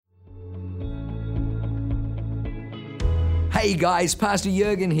Hey guys, Pastor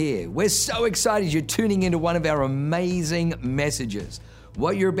Jurgen here. We're so excited you're tuning into one of our amazing messages.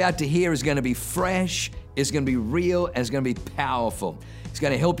 What you're about to hear is going to be fresh, it's going to be real, and it's going to be powerful. It's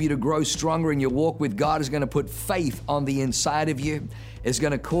going to help you to grow stronger in your walk with God. It's going to put faith on the inside of you. It's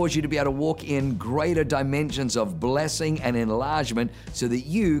going to cause you to be able to walk in greater dimensions of blessing and enlargement so that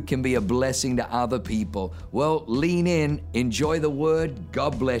you can be a blessing to other people. Well, lean in, enjoy the word.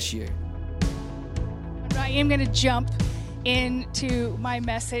 God bless you. I am going to jump into my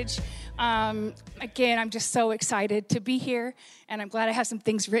message. Again, I'm just so excited to be here, and I'm glad I have some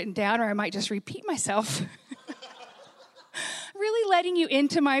things written down, or I might just repeat myself. Really letting you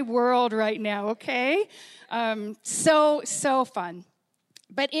into my world right now, okay? So fun.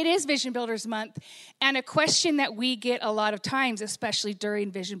 But it is Vision Builders Month, and a question that we get a lot of times, especially during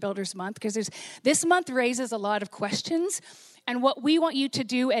Vision Builders Month, because this month raises a lot of questions, and what we want you to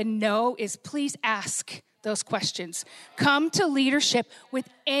do and know is please ask those questions. Come to leadership with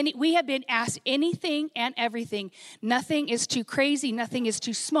we have been asked anything and everything. Nothing is too crazy, nothing is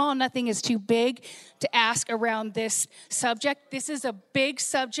too small, nothing is too big to ask around this subject. This is a big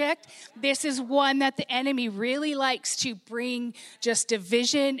subject. This is one that the enemy really likes to bring just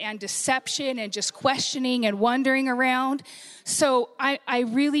division and deception and just questioning and wondering around. So I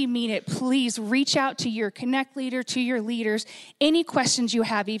really mean it. Please reach out to your Connect leader, to your leaders. Any questions you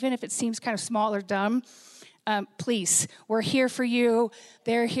have, even if it seems kind of small or dumb, please, we're here for you.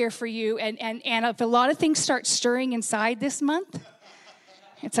 They're here for you. And if a lot of things start stirring inside this month,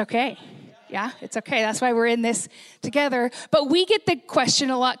 it's okay. Yeah, it's okay. That's why we're in this together. But we get the question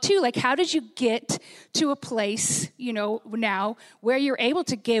a lot too, like, how did you get to a place, now where you're able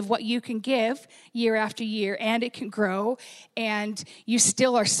to give what you can give year after year, and it can grow, and you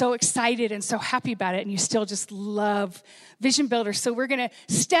still are so excited and so happy about it, and you still just love Vision Builders. So we're going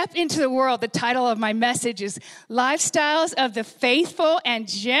to step into the world. The title of my message is Lifestyles of the Faithful and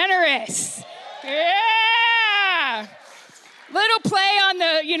Generous. Yeah! Little play on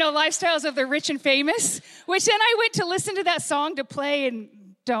the, lifestyles of the rich and famous, which then I went to listen to that song to play, and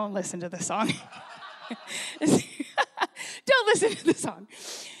don't listen to the song. Don't listen to the song.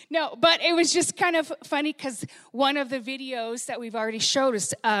 No, but it was just kind of funny because one of the videos that we've already showed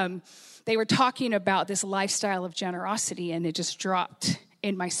us, they were talking about this lifestyle of generosity, and it just dropped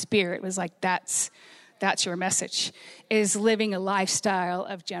in my spirit. It was like, that's your message, is living a lifestyle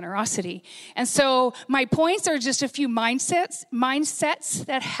of generosity. And so my points are just a few mindsets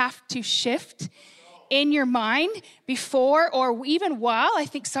that have to shift in your mind before or even while. I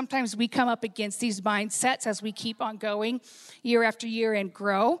think sometimes we come up against these mindsets as we keep on going year after year and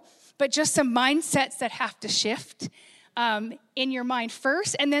grow. But just some mindsets that have to shift in your mind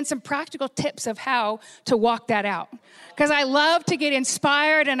first, and then some practical tips of how to walk that out. Because I love to get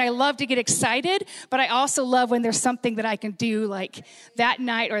inspired and I love to get excited, but I also love when there's something that I can do like that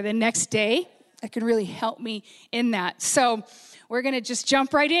night or the next day that can really help me in that. So we're going to just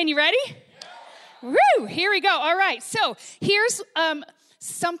jump right in. You ready? Woo! Here we go. All right. So here's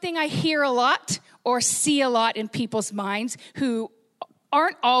something I hear a lot or see a lot in people's minds who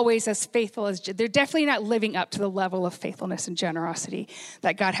aren't always as faithful as, they're definitely not living up to the level of faithfulness and generosity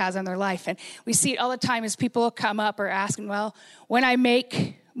that God has in their life. And we see it all the time as people come up or asking, well, when I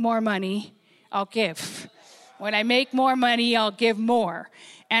make more money, I'll give. When I make more money, I'll give more.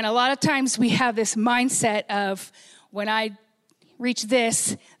 And a lot of times we have this mindset of, when I reach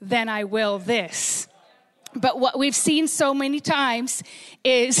this, then I will this. But what we've seen so many times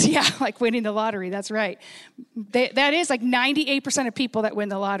is, like winning the lottery. That's right. That is like 98% of people that win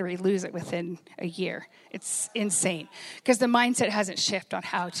the lottery lose it within a year. It's insane because the mindset hasn't shifted on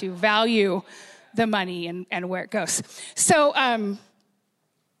how to value the money and where it goes. So, and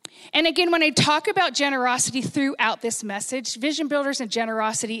again, when I talk about generosity throughout this message, Vision Builders and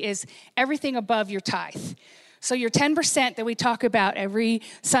generosity is everything above your tithe. So your 10% that we talk about every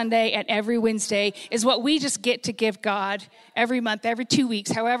Sunday and every Wednesday is what we just get to give God every month, every 2 weeks,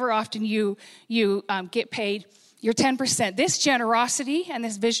 however often you get paid. Your 10%. This generosity and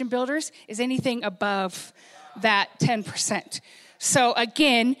this Vision Builders is anything above that 10%. So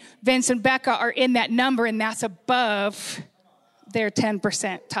again, Vince and Becca are in that number, and that's above their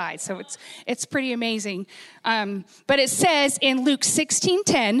 10% tithe. So it's pretty amazing. But it says in Luke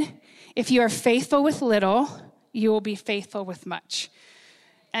 16:10, if you are faithful with little, you will be faithful with much.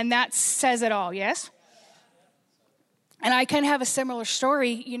 And that says it all, yes? And I kind of have a similar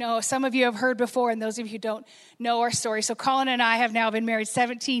story. Some of you have heard before, and those of you who don't know our story. So Colin and I have now been married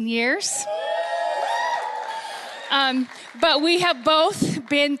 17 years. But we have both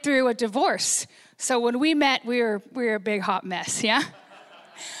been through a divorce. So when we met, we were a big hot mess, yeah?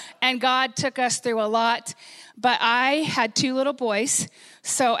 And God took us through a lot. But I had 2 little boys.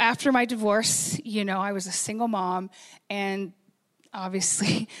 So after my divorce, I was a single mom. And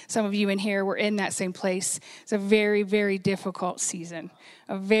obviously, some of you in here were in that same place. It's a very, very difficult season.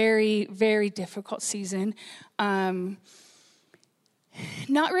 A very, very difficult season. Not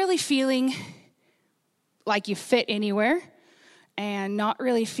really feeling like you fit anywhere. And not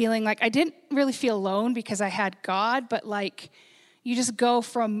really feeling like, I didn't really feel alone because I had God. But like, you just go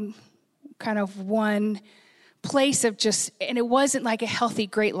from kind of one place of and it wasn't like a healthy,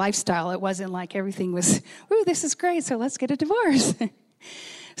 great lifestyle. It wasn't like everything was, ooh, this is great, so let's get a divorce.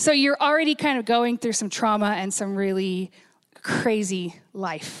 So you're already kind of going through some trauma and some really crazy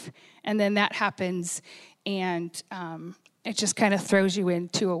life. And then that happens, and it just kind of throws you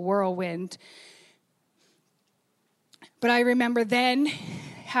into a whirlwind. But I remember then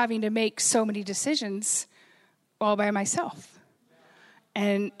having to make so many decisions all by myself.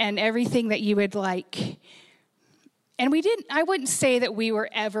 And everything that you would like. And I wouldn't say that we were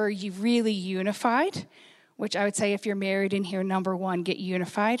ever really unified, which I would say if you're married in here, number 1, get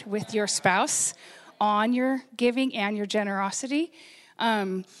unified with your spouse on your giving and your generosity.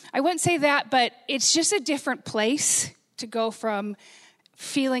 I wouldn't say that, but it's just a different place to go from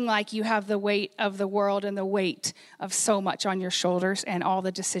feeling like you have the weight of the world and the weight of so much on your shoulders and all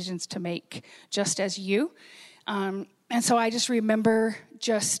the decisions to make just as you. And so I just remember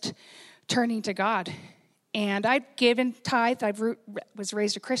just turning to God. And I'd given tithe. I was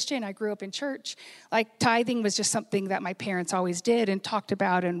raised a Christian. I grew up in church. Like, tithing was just something that my parents always did and talked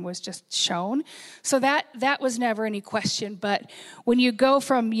about and was just shown. So that was never any question. But when you go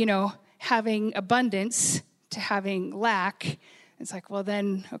from, having abundance to having lack, it's like, well,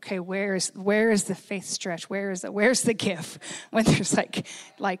 then, okay, where is the faith stretch? Where's the give when there's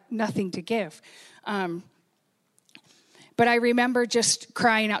like nothing to give? But I remember just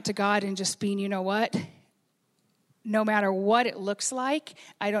crying out to God and just being, you know what? No matter what it looks like,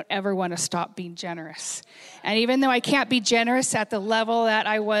 I don't ever want to stop being generous. And even though I can't be generous at the level that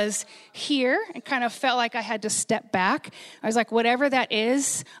I was here, and kind of felt like I had to step back, I was like, whatever that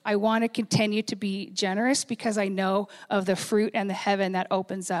is, I want to continue to be generous because I know of the fruit and the heaven that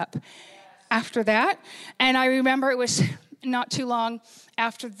opens up after that. And I remember it was not too long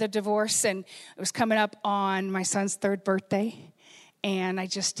after the divorce, and it was coming up on my son's 3rd birthday. And I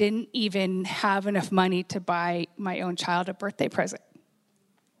just didn't even have enough money to buy my own child a birthday present.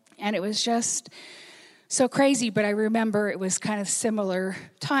 And it was just so crazy. But I remember it was kind of similar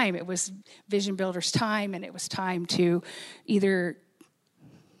time. It was Vision Builders time, and it was time to either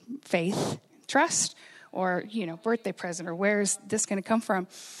faith, trust, or, birthday present, or where is this going to come from?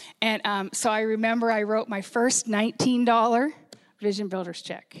 And so I remember I wrote my first $19 Vision Builders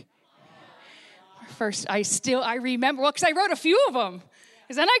check. First, I remember, because I wrote a few of them.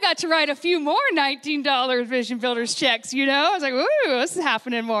 Because then I got to write a few more $19 Vision Builders checks, I was like, ooh, this is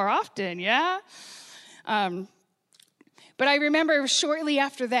happening more often, yeah? But I remember shortly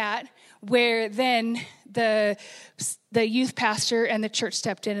after that, where then the youth pastor and the church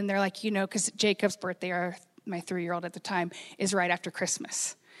stepped in, and they're like, because Jacob's birthday, my 3-year-old at the time, is right after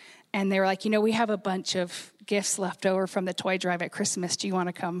Christmas. And they were like, we have a bunch of gifts left over from the toy drive at Christmas. Do you want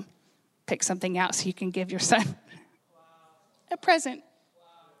to come pick something out so you can give your son a present?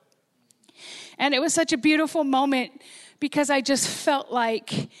 And it was such a beautiful moment because I just felt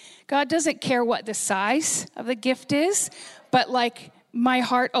like God doesn't care what the size of the gift is, but like my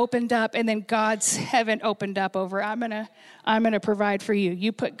heart opened up, and then God's heaven opened up over, I'm gonna provide for you.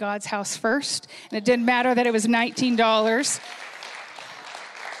 You put God's house first, and it didn't matter that it was $19.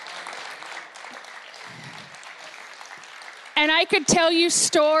 And I could tell you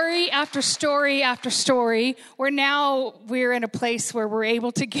story after story after story where now we're in a place where we're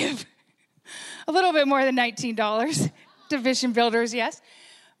able to give a little bit more than $19 to Vision Builders, yes.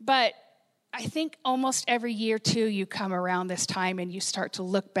 But I think almost every year, too, you come around this time and you start to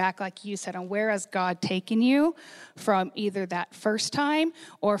look back, like you said, on where has God taken you from either that first time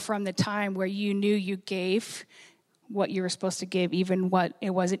or from the time where you knew you gave what you were supposed to give, even what it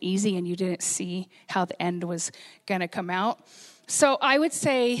wasn't easy and you didn't see how the end was going to come out. So I would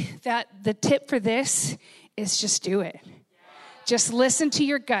say that the tip for this is just do it. Just listen to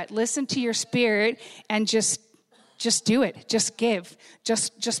your gut, listen to your spirit, and just do it. Just give.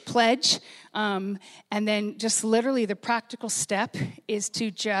 Just pledge. And then just literally the practical step is to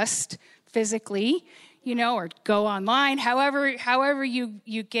just physically, or go online, however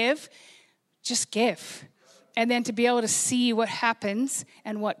you give, just give. And then to be able to see what happens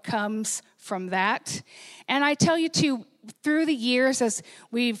and what comes from that. And I tell you too, through the years as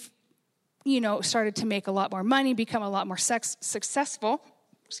we've, started to make a lot more money, become a lot more successful,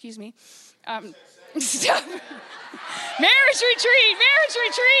 excuse me. Marriage retreat.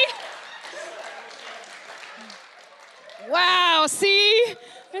 Wow, see?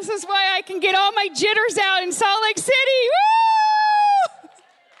 This is why I can get all my jitters out in Salt Lake City. Woo!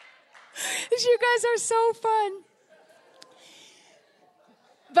 You guys are so fun.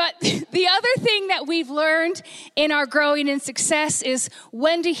 But the other thing that we've learned in our growing in success is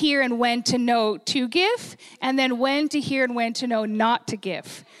when to hear and when to know to give, and then when to hear and when to know not to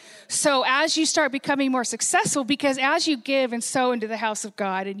give. So as you start becoming more successful, because as you give and sow into the house of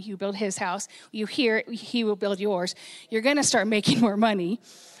God and you build his house, you hear it, he will build yours, you're going to start making more money.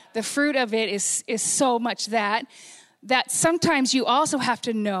 The fruit of it is so much that sometimes you also have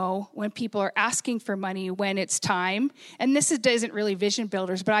to know when people are asking for money, when it's time. And this isn't really Vision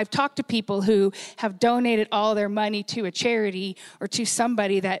Builders, but I've talked to people who have donated all their money to a charity or to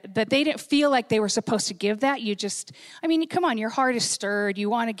somebody that they didn't feel like they were supposed to give that. Come on, your heart is stirred. You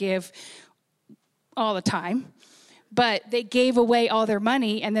want to give all the time. But they gave away all their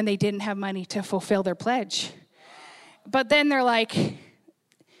money, and then they didn't have money to fulfill their pledge. But then they're like,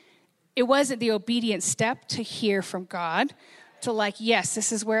 it wasn't the obedient step to hear from God, to like, yes,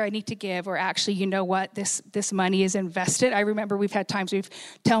 this is where I need to give, or actually, you know what, this money is invested. I remember we've had times we've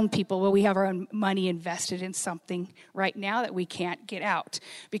telling people, well, we have our own money invested in something right now that we can't get out,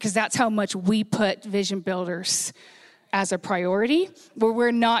 because that's how much we put Vision Builders as a priority, where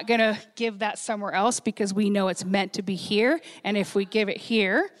we're not going to give that somewhere else because we know it's meant to be here. And if we give it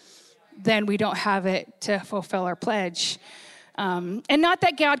here, then we don't have it to fulfill our pledge. And not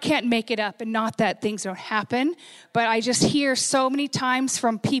that God can't make it up, and not that things don't happen, but I just hear so many times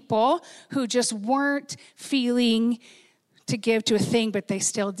from people who just weren't feeling to give to a thing, but they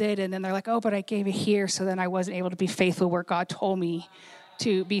still did. And then they're like, oh, but I gave it here, so then I wasn't able to be faithful where God told me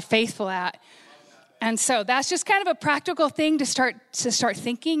to be faithful at. And so that's just kind of a practical thing to start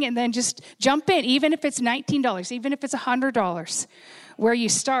thinking, and then just jump in, even if it's $19, even if it's $100. Where you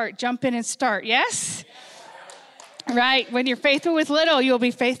start, jump in and start. Yes? Right? When you're faithful with little, you'll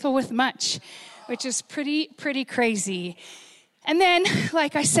be faithful with much, which is pretty crazy. And then,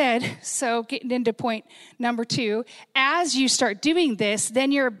 like I said, so getting into point number 2, as you start doing this,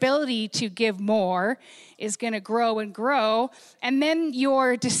 then your ability to give more is going to grow and grow. And then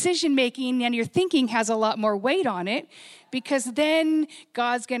your decision-making and your thinking has a lot more weight on it, because then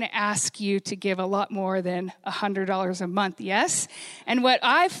God's going to ask you to give a lot more than $100 a month, yes? And what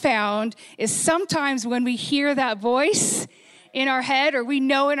I've found is sometimes when we hear that voice in our head, or we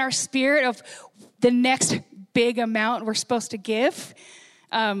know in our spirit of the next big amount we're supposed to give,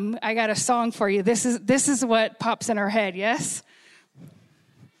 I got a song for you. This is what pops in our head, yes?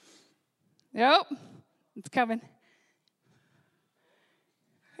 Yep, it's coming.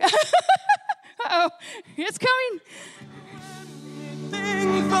 Uh-oh, it's coming.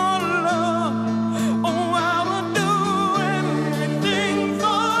 Anything for love. Oh, I would do anything for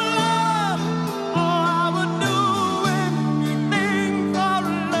love. Oh, I would do anything for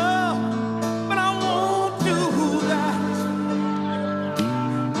love. But I won't do that.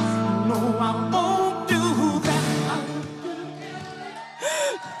 No, I won't do that.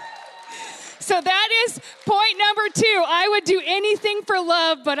 So that is point number 2. I would do anything for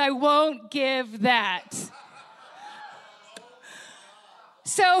love, but I won't give that.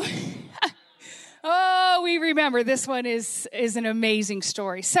 So, we remember this one is an amazing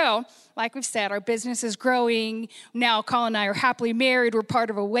story. So, like we've said, our business is growing. Now, Colin and I are happily married. We're part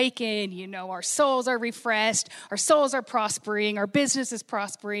of Awaken. You know, our souls are refreshed. Our souls are prospering. Our business is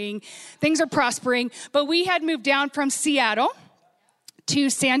prospering. Things are prospering. But we had moved down from Seattle to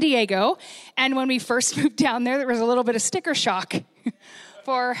San Diego. And when we first moved down there was a little bit of sticker shock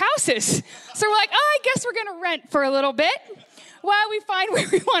for houses. So we're like, I guess we're going to rent for a little bit while we find where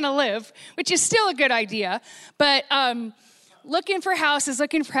we want to live, which is still a good idea. But looking for houses. So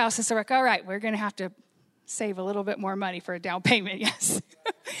we're like, all right, we're going to have to save a little bit more money for a down payment, yes,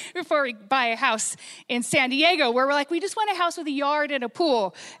 before we buy a house in San Diego, where we're like, we just want a house with a yard and a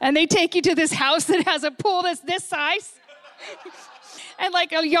pool. And they take you to this house that has a pool that's this size. And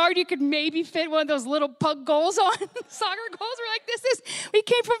like a yard you could maybe fit one of those little pug goals on, soccer goals. We're like, we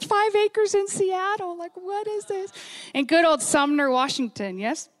came from 5 acres in Seattle. Like, what is this? In good old Sumner, Washington,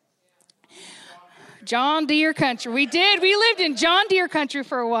 yes? John Deere country. We lived in John Deere country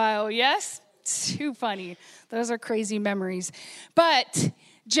for a while, yes? Too funny. Those are crazy memories. But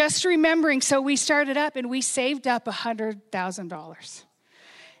just remembering, so we started up and we saved up $100,000.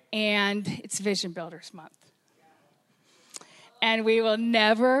 And it's Vision Builders Month. And we will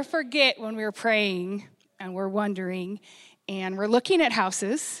never forget when we were praying and we're wondering and we're looking at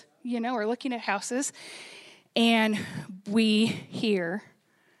houses, and we hear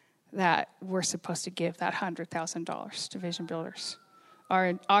that we're supposed to give that $100,000 to Vision Builders.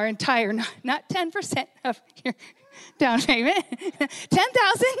 Our entire, not 10% of your down payment,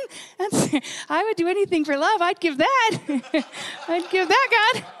 10,000. I would do anything for love. I'd give that. I'd give that,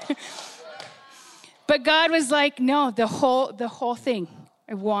 God. But God was like, no, the whole thing.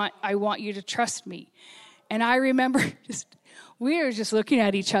 I want you to trust me. And I remember we were just looking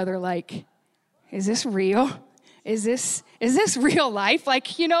at each other like, is this real? Is this real life? Like,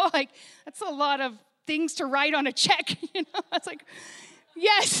 that's a lot of things to write on a check. It's like,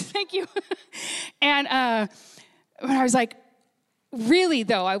 yes, thank you. And when I was like, really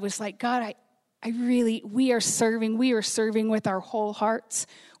though, I was like, God, we are serving with our whole hearts.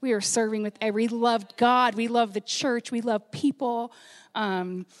 We are serving we love God. We love the church. We love people.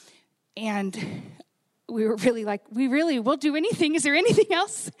 And we were really like, we'll do anything. Is there anything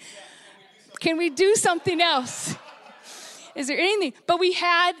else? Can we do something else? Is there anything? But we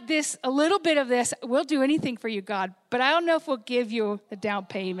had a little bit of this. We'll do anything for you, God. But I don't know if we'll give you the down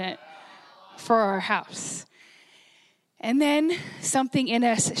payment for our house. And then something in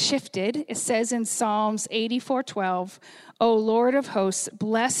us shifted. It says in Psalms 84:12, O Lord of hosts,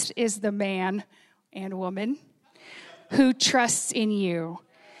 blessed is the man and woman who trusts in you.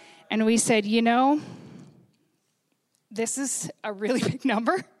 And we said, this is a really big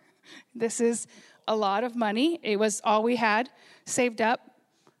number. This is a lot of money. It was all we had saved up,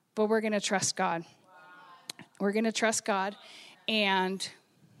 but we're going to trust God. We're going to trust God. And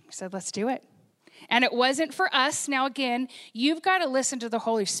we said, let's do it. And it wasn't for us. Now, again, you've got to listen to the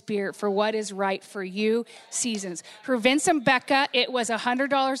Holy Spirit for what is right for you seasons. For Vince and Becca, it was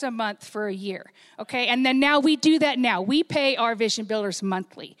 $100 a month for a year. Okay. And then now we do that now. We pay our Vision Builders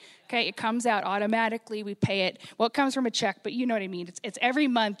monthly. Okay. It comes out automatically. We pay it. Well, it comes from a check, but you know what I mean. It's every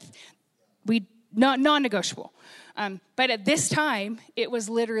month. Non-negotiable. But at this time, it was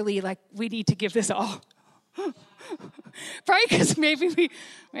literally like, we need to give this all. Probably because maybe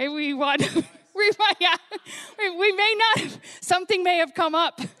we want, we may not, something may have come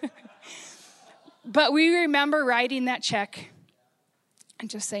up. But we remember writing that check and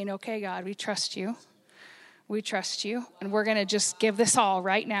just saying, okay, God, we trust you. We trust you. And we're going to just give this all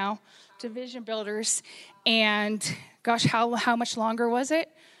right now to Vision Builders. And gosh, how much longer was it?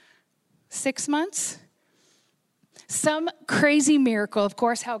 6 months? Some crazy miracle, of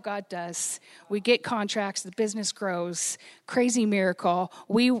course, how God does. We get contracts, the business grows, crazy miracle.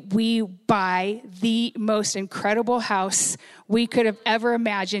 We buy the most incredible house we could have ever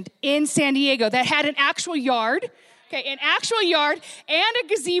imagined in San Diego that had an actual yard, an actual yard and a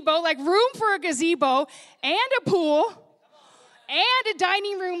gazebo, like room for a gazebo and a pool and a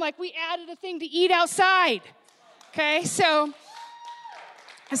dining room, like we added a thing to eat outside. Okay, so,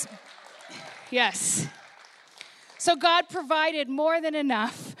 yes. So God provided more than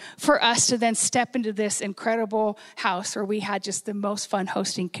enough for us to then step into this incredible house where we had just the most fun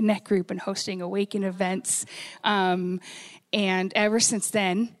hosting Connect Group and hosting Awaken events. And ever since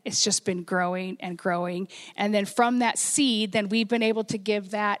then, it's just been growing and growing. And then from that seed, then we've been able to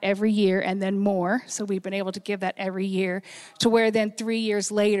give that every year and then more. So we've been able to give that every year to where then 3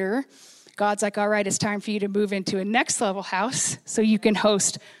 years later, God's like, all right, it's time for you to move into a next level house so you can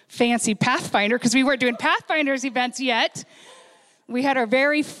host fancy Pathfinder, because we weren't doing Pathfinder's events yet. We had our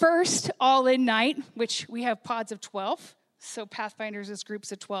very first all-in night, which we have pods of 12. So Pathfinders is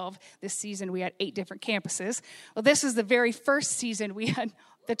groups of 12. This season, we had 8 different campuses. Well, this was the very first season we had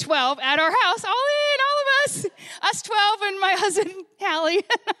the 12 at our house, all of us 12 and my husband, Hallie.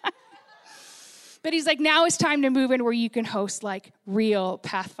 But he's like, now it's time to move in where you can host like real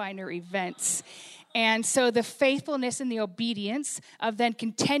Pathfinder events. And so the faithfulness and the obedience of then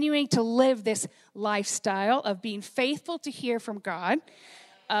continuing to live this lifestyle of being faithful to hear from God,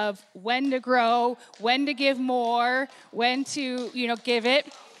 of when to grow, when to give more, when to, give it.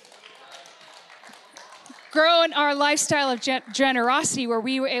 Grow in our lifestyle of generosity where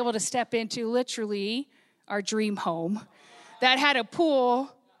we were able to step into literally our dream home that had a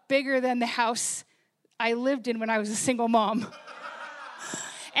pool bigger than the house I lived in when I was a single mom.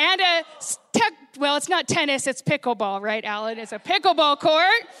 And it's not tennis, it's pickleball, right, Alan? It's a pickleball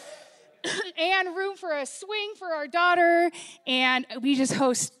court. And room for a swing for our daughter. And we just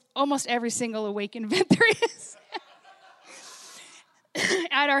host almost every single Awaken event there is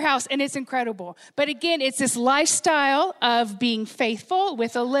at our house. And it's incredible. But again, it's this lifestyle of being faithful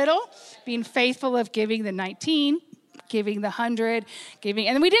with a little, being faithful of giving the 19, giving the 100, giving,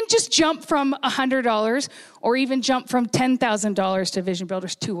 and we didn't just jump from $100 or even jump from $10,000 to Vision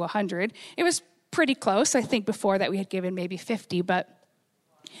Builders to 100. It was pretty close. I think before that we had given maybe 50, but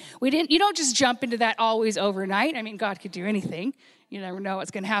You don't just jump into that always overnight. I mean, God could do anything. You never know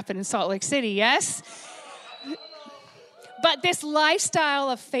what's going to happen in Salt Lake City, yes? But this lifestyle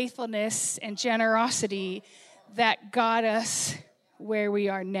of faithfulness and generosity that got us where we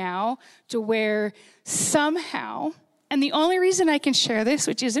are now, to where somehow, and the only reason I can share this,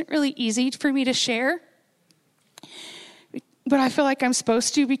 which isn't really easy for me to share, but I feel like I'm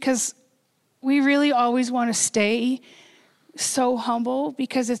supposed to, because we really always want to stay so humble,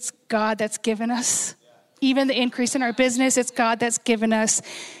 because it's God that's given us even the increase in our business. It's God that's given us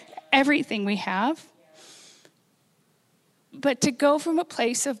everything we have. But to go from a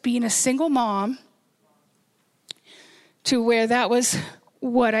place of being a single mom to where that was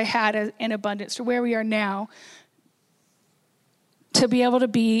what I had in abundance, to where we are now, to be able to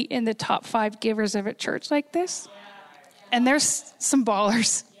be in the top 5 givers of a church like this. And there's some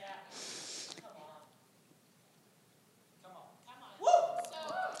ballers.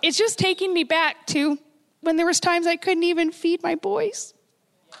 It's just taking me back to when there was times I couldn't even feed my boys.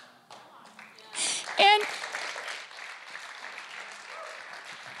 And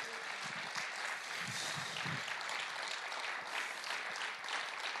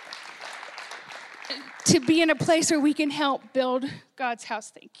to be in a place where we can help build God's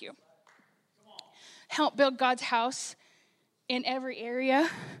house. Thank you. Help build God's house in every area,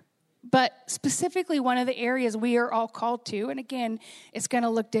 but specifically one of the areas we are all called to. And again, it's going to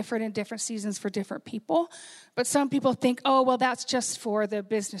look different in different seasons for different people. But some people think, oh, well, that's just for the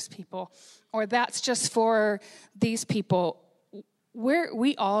business people, or that's just for these people.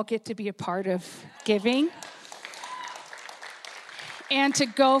 We all get to be a part of giving. And to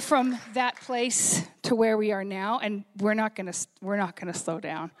go from that place to where we are now, and we're not going to slow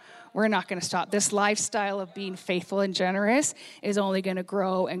down. We're not going to stop. This lifestyle of being faithful and generous is only going to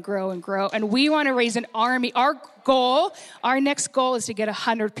grow and grow and grow. And we want to raise an army. Our next goal is to get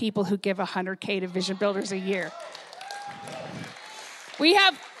 100 people who give $100K to Vision Builders a year. We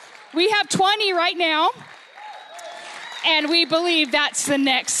have 20 right now, and we believe that's the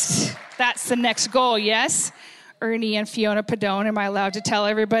next goal. Yes. Ernie and Fiona Padone, am I allowed to tell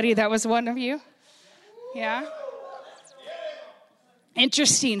everybody that was one of you? Yeah?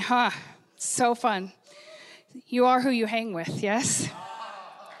 Interesting, huh? So fun. You are who you hang with, yes?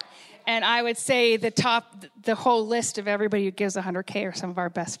 And I would say the whole list of everybody who gives $100K are some of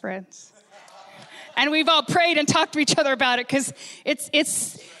our best friends. And we've all prayed and talked to each other about it, because it's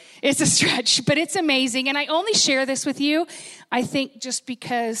a stretch, but it's amazing. And I only share this with you, I think, just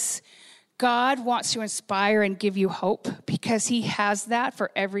because God wants to inspire and give you hope, because he has that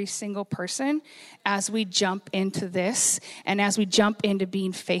for every single person as we jump into this and as we jump into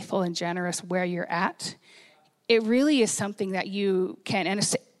being faithful and generous where you're at. It really is something that you can,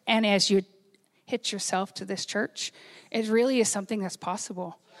 and as you hitch yourself to this church, it really is something that's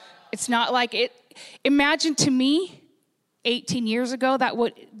possible. It's not like it. Imagine, to me, 18 years ago, that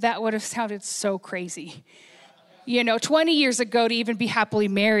would have sounded so crazy. 20 years ago, to even be happily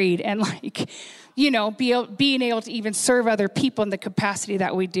married and being able to even serve other people in the capacity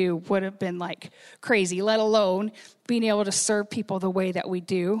that we do would have been crazy, let alone being able to serve people the way that we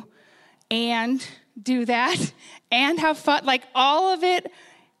do and do that and have fun. All of it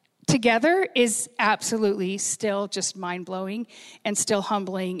together is absolutely still just mind-blowing and still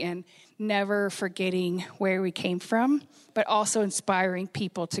humbling, and never forgetting where we came from, but also inspiring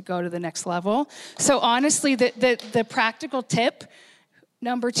people to go to the next level. So honestly, the practical tip,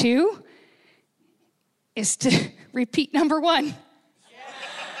 number 2, is to repeat number 1.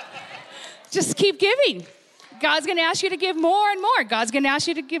 Just keep giving. God's going to ask you to give more and more. God's going to ask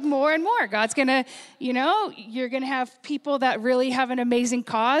you to give more and more. God's going to, you're going to have people that really have an amazing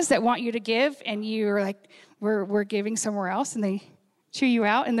cause that want you to give, and you're like, we're giving somewhere else, and they chew you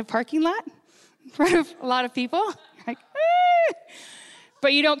out in the parking lot in front of a lot of people. Like, ah.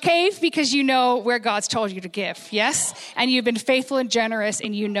 But you don't cave, because you know where God's told you to give, yes? And you've been faithful and generous,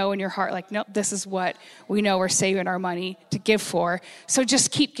 and you know in your heart, nope, this is what we know we're saving our money to give for. So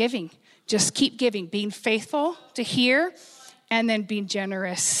just keep giving. Just keep giving, being faithful to hear, and then being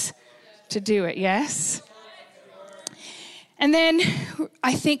generous to do it, yes? And then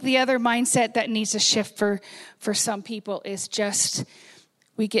I think the other mindset that needs to shift for some people is just,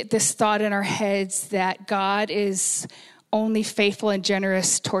 we get this thought in our heads that God is only faithful and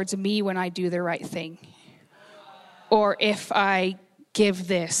generous towards me when I do the right thing, or if I give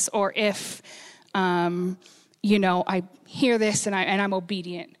this, or if, I hear this and I'm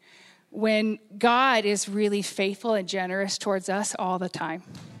obedient. When God is really faithful and generous towards us all the time.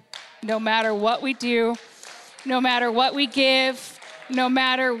 No matter what we do, no matter what we give, no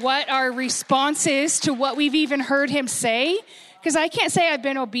matter what our response is to what we've even heard him say, Because I can't say I've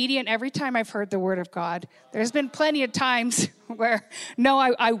been obedient every time I've heard the word of God. There's been plenty of times where, no,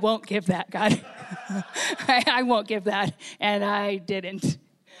 I won't give that, God. I won't give that. And I didn't.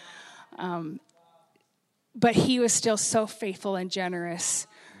 But he was still so faithful and generous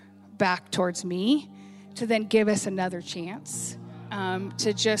back towards me to then give us another chance,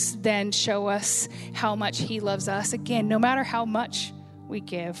 to just then show us how much he loves us. Again, no matter how much we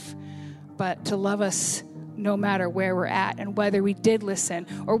give, but to love us no matter where we're at and whether we did listen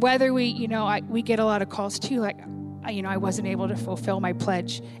or whether we get a lot of calls too, like, I wasn't able to fulfill my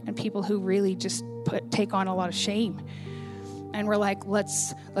pledge, and people who really just take on a lot of shame. And we're like,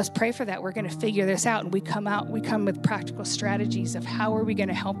 let's pray for that. We're going to figure this out. And we come with practical strategies of how are we going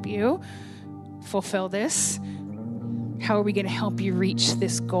to help you fulfill this? How are we going to help you reach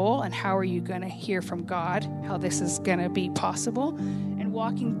this goal? And how are you going to hear from God how this is going to be possible? And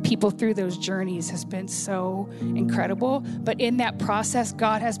walking people through those journeys has been so incredible. But in that process,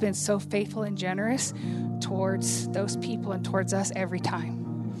 God has been so faithful and generous towards those people and towards us every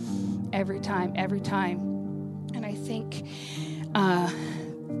time. Every time. And I think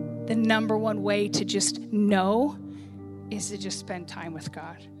the number one way to just know is to just spend time with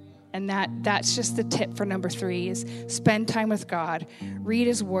God. And that's just the tip for number 3 is spend time with God, read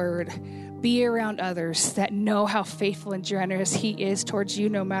his word, be around others that know how faithful and generous he is towards you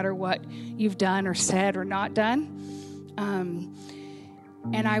no matter what you've done or said or not done.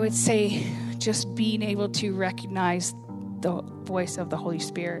 And I would say just being able to recognize the voice of the Holy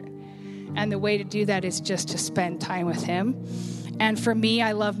Spirit. And the way to do that is just to spend time with him. And for me,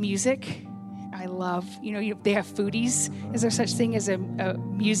 I love music. I love, they have foodies. Is there such thing as a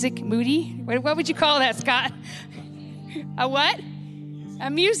music moody? What would you call that, Scott? A what? A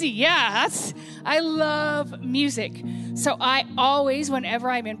musie. Yeah, I love music. So I always, whenever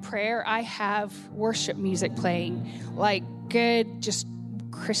I'm in prayer, I have worship music playing, like good, just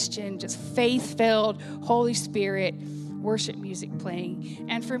Christian, just faith-filled, Holy Spirit worship music playing.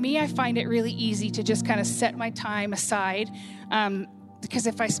 And for me, I find it really easy to just kind of set my time aside, because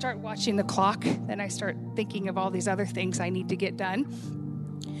if I start watching the clock, then I start thinking of all these other things I need to get done.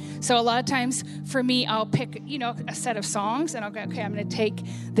 So a lot of times for me, I'll pick, a set of songs, and I'll go, okay, I'm going to take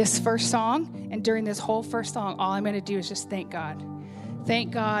this first song, and during this whole first song, all I'm going to do is just thank God.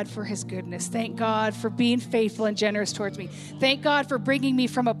 Thank God for his goodness. Thank God for being faithful and generous towards me. Thank God for bringing me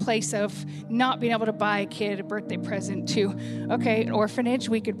from a place of not being able to buy a kid a birthday present to, okay, an orphanage,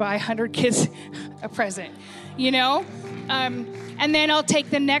 we could buy 100 kids a present, And then I'll take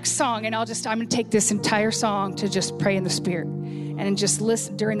the next song, and I'm going to take this entire song to just pray in the Spirit and just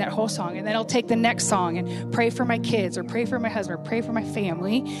listen during that whole song. And then I'll take the next song and pray for my kids or pray for my husband or pray for my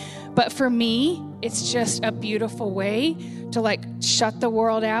family. But for me, it's just a beautiful way to shut the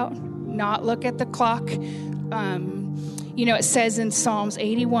world out, not look at the clock. It says in Psalms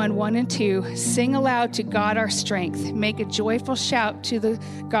 81, 1 and 2, sing aloud to God our strength. Make a joyful shout to the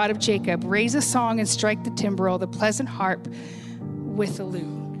God of Jacob. Raise a song and strike the timbrel, the pleasant harp with the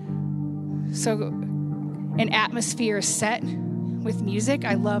lute. So an atmosphere is set with music.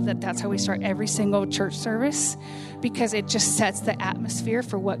 I love that that's how we start every single church service, because it just sets the atmosphere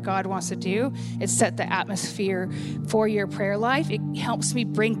for what God wants to do. It set the atmosphere for your prayer life. It helps me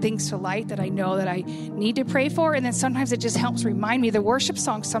bring things to light that I know that I need to pray for. And then sometimes it just helps remind me. The worship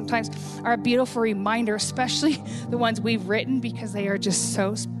songs sometimes are a beautiful reminder, especially the ones we've written, because they are just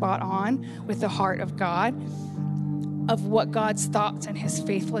so spot on with the heart of God, of what God's thoughts and his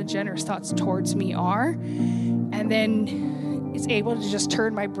faithful and generous thoughts towards me are. And then it's able to just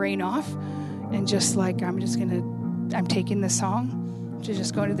turn my brain off and just I'm taking this song to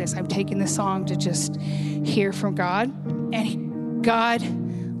just go into this. I'm taking this song to just hear from God. And God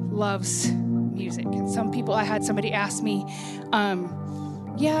loves music. And I had somebody ask me,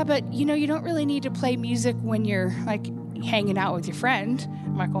 yeah, but you don't really need to play music when you're hanging out with your friend.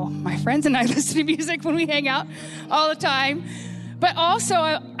 I'm like, well, my friends and I listen to music when we hang out all the time. But also,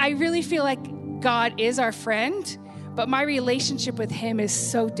 I really feel like God is our friend, but my relationship with him is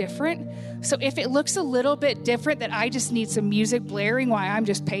so different. So if it looks a little bit different, that I just need some music blaring while I'm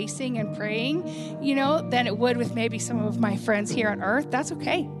just pacing and praying, than it would with maybe some of my friends here on earth, that's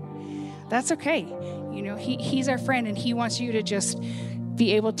okay. That's okay. He's our friend, and he wants you to just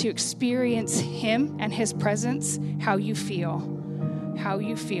be able to experience him and his presence how you feel.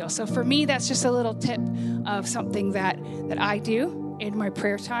 So for me, that's just a little tip of something that I do in my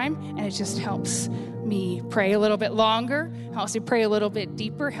prayer time, and it just helps me pray a little bit longer, helps me pray a little bit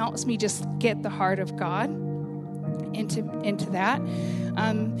deeper, helps me just get the heart of God into that.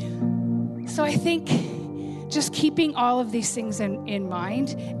 So I think just keeping all of these things in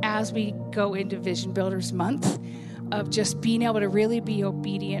mind as we go into Vision Builders Month, of just being able to really be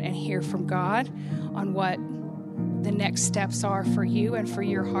obedient and hear from God on what the next steps are for you and for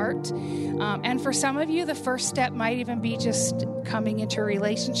your heart. And for some of you, the first step might even be just coming into a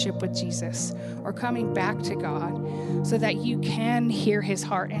relationship with Jesus or coming back to God so that you can hear his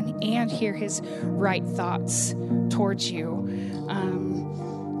heart and hear his right thoughts towards you.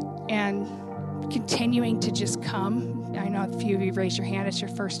 And continuing to just come. I know a few of you raised your hand. It's your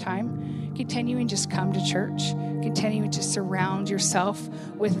first time. Continuing just come to church. Continuing to surround yourself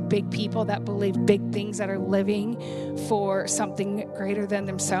with big people that believe big things, that are living for something greater than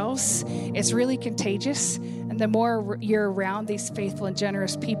themselves. It's really contagious. And the more you're around these faithful and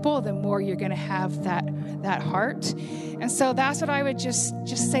generous people, the more you're going to have that heart. And so that's what I would just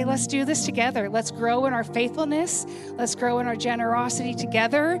say, let's do this together. Let's grow in our faithfulness. Let's grow in our generosity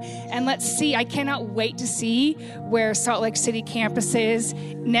together. And let's see, I cannot wait to see where Salt Lake City campus is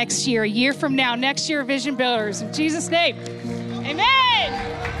next year, a year from now, next year, Vision Builders. In Jesus' name, amen.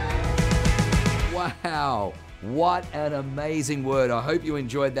 Wow, what an amazing word. I hope you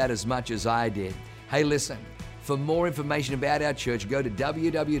enjoyed that as much as I did. Hey, listen, for more information about our church, go to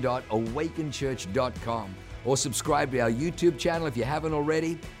www.awakenchurch.com or subscribe to our YouTube channel if you haven't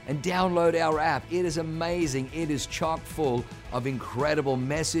already, and download our app. It is amazing. It is chock full of incredible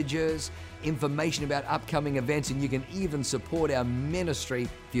messages, information about upcoming events, and you can even support our ministry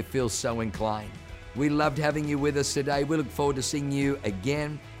if you feel so inclined. We loved having you with us today. We look forward to seeing you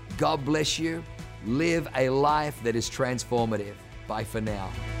again. God bless you. Live a life that is transformative. Bye for now.